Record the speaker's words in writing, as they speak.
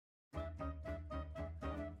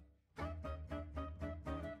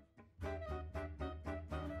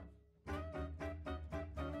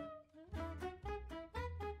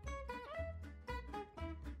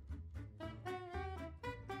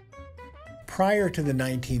Prior to the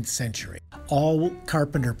 19th century, all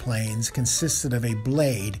Carpenter planes consisted of a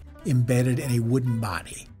blade embedded in a wooden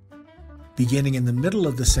body. Beginning in the middle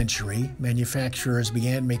of the century, manufacturers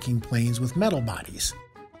began making planes with metal bodies.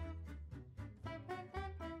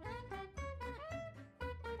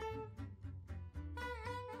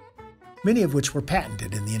 Many of which were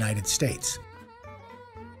patented in the United States.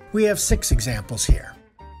 We have 6 examples here.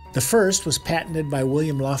 The first was patented by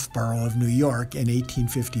William Loughborough of New York in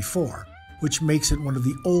 1854, which makes it one of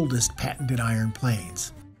the oldest patented iron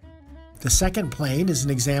planes. The second plane is an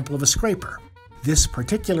example of a scraper. This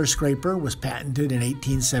particular scraper was patented in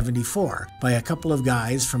 1874 by a couple of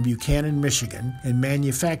guys from Buchanan, Michigan, and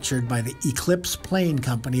manufactured by the Eclipse Plane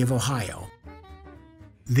Company of Ohio.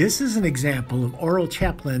 This is an example of Orell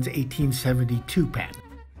Chaplin's 1872 patent.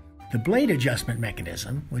 The blade adjustment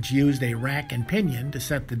mechanism, which used a rack and pinion to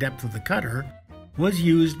set the depth of the cutter, was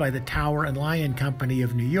used by the Tower and Lion Company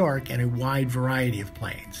of New York in a wide variety of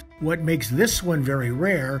planes. What makes this one very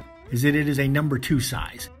rare is that it is a number 2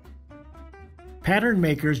 size. Pattern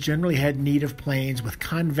makers generally had need of planes with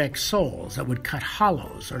convex soles that would cut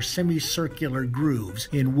hollows or semicircular grooves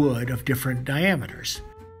in wood of different diameters.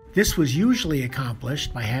 This was usually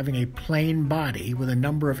accomplished by having a plain body with a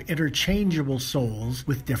number of interchangeable soles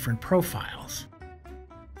with different profiles.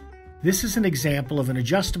 This is an example of an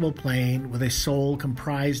adjustable plane with a sole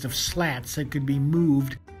comprised of slats that could be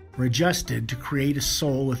moved or adjusted to create a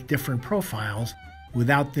sole with different profiles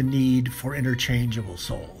without the need for interchangeable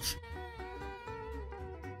soles.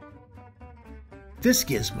 This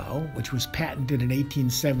gizmo, which was patented in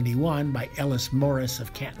 1871 by Ellis Morris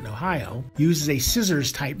of Canton, Ohio, uses a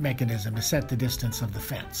scissors-type mechanism to set the distance of the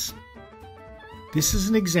fence. This is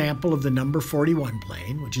an example of the number 41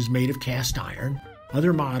 plane, which is made of cast iron.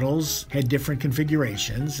 Other models had different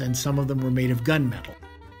configurations, and some of them were made of gunmetal.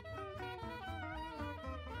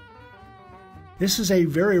 This is a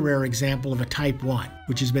very rare example of a Type 1,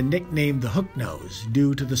 which has been nicknamed the hook nose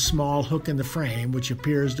due to the small hook in the frame, which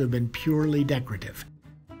appears to have been purely decorative.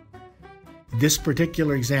 This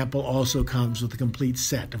particular example also comes with a complete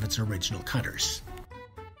set of its original cutters.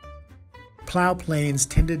 Plow planes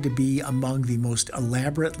tended to be among the most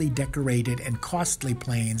elaborately decorated and costly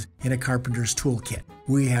planes in a carpenter's toolkit.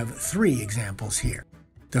 We have 3 examples here.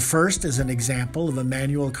 The first is an example of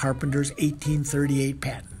Emanuel Carpenter's 1838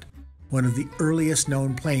 patent, one of the earliest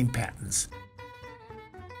known plane patents.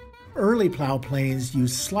 Early plow planes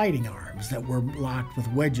used sliding arms that were locked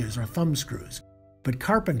with wedges or thumb screws, but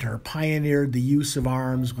Carpenter pioneered the use of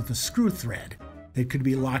arms with a screw thread that could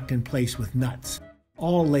be locked in place with nuts.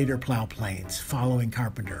 All later plow planes following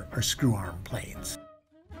Carpenter are screw-arm planes.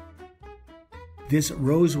 This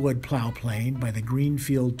rosewood plow plane by the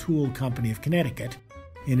Greenfield Tool Company of Connecticut,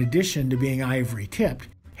 in addition to being ivory tipped,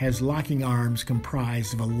 has locking arms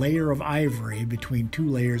comprised of a layer of ivory between 2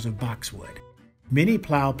 layers of boxwood. Many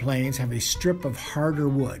plow planes have a strip of harder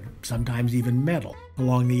wood, sometimes even metal,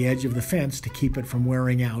 along the edge of the fence to keep it from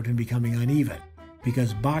wearing out and becoming uneven.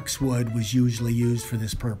 Because boxwood was usually used for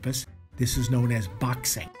this purpose, this is known as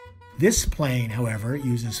boxing. This plane, however,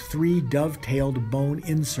 uses 3 dovetailed bone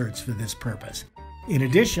inserts for this purpose. In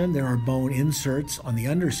addition, there are bone inserts on the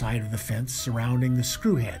underside of the fence surrounding the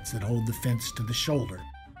screw heads that hold the fence to the shoulder.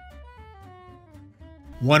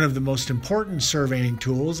 One of the most important surveying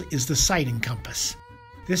tools is the sighting compass.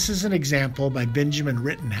 This is an example by Benjamin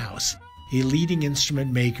Rittenhouse, a leading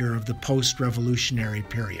instrument maker of the post-revolutionary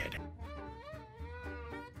period.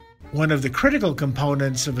 One of the critical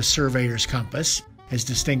components of a surveyor's compass, as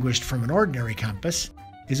distinguished from an ordinary compass,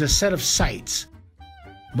 is a set of sights.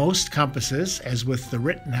 Most compasses, as with the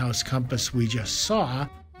Rittenhouse compass we just saw,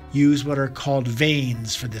 use what are called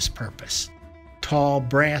vanes for this purpose. Tall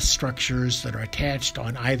brass structures that are attached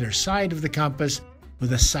on either side of the compass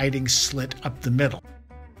with a sighting slit up the middle.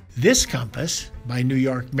 This compass, by New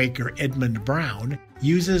York maker Edmund Brown,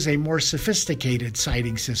 uses a more sophisticated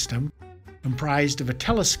sighting system comprised of a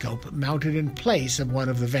telescope mounted in place of one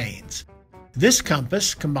of the vanes. This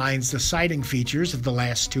compass combines the sighting features of the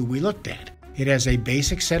last 2 we looked at. It has a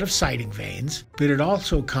basic set of sighting vanes, but it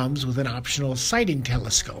also comes with an optional sighting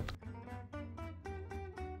telescope.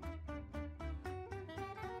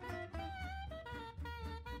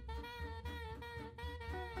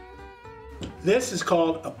 This is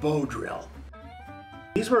called a bow drill.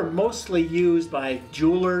 These were mostly used by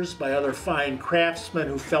jewelers, by other fine craftsmen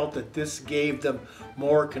who felt that this gave them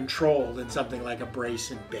more control than something like a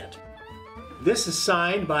brace and bit. This is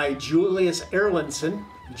signed by Julius Erlandsend.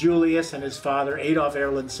 Julius and his father, Adolf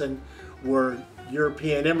Erlandsend, were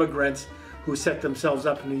European immigrants who set themselves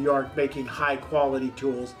up in New York making high-quality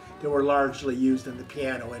tools that were largely used in the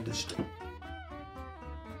piano industry.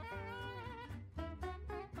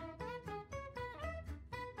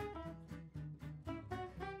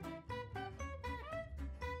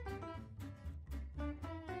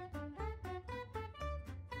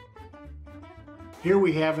 Here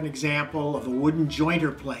we have an example of a wooden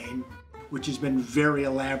jointer plane, which has been very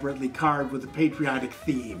elaborately carved with a patriotic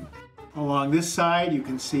theme. Along this side, you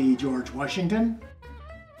can see George Washington,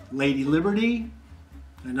 Lady Liberty,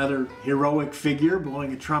 another heroic figure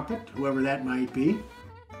blowing a trumpet, whoever that might be.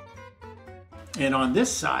 And on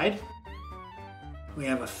this side, we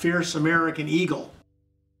have a fierce American eagle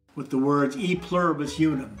with the words E pluribus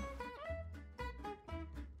unum,